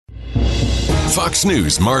Fox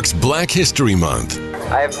News marks Black History Month.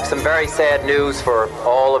 I have some very sad news for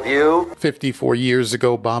all of you. 54 years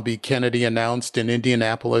ago, Bobby Kennedy announced in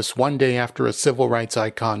Indianapolis, one day after a civil rights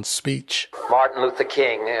icon's speech. Martin Luther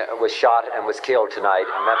King was shot and was killed tonight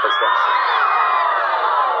in Memphis.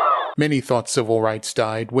 Many thought civil rights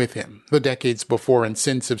died with him. The decades before and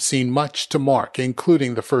since have seen much to mark,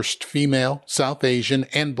 including the first female, South Asian,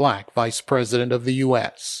 and Black Vice President of the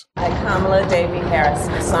U.S. I, Kamala Davy Harris,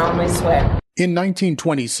 solemnly swear. In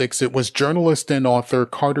 1926, it was journalist and author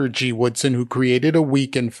Carter G. Woodson who created a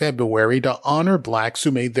week in February to honor blacks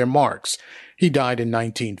who made their marks. He died in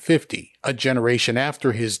 1950. A generation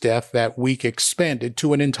after his death, that week expanded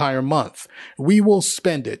to an entire month. We will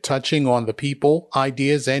spend it touching on the people,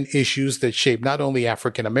 ideas, and issues that shape not only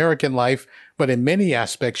African American life, but in many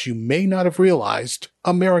aspects you may not have realized,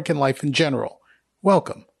 American life in general.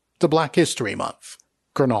 Welcome to Black History Month.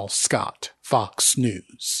 Colonel Scott, Fox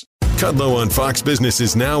News. Kudlow on Fox Business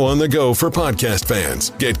is now on the go for podcast fans.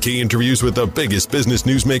 Get key interviews with the biggest business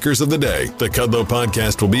newsmakers of the day. The Kudlow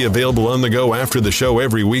podcast will be available on the go after the show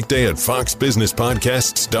every weekday at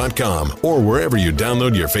foxbusinesspodcasts.com or wherever you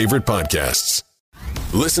download your favorite podcasts.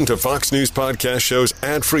 Listen to Fox News podcast shows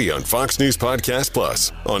ad-free on Fox News Podcast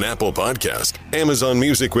Plus, on Apple Podcast, Amazon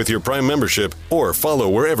Music with your Prime membership, or follow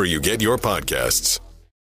wherever you get your podcasts.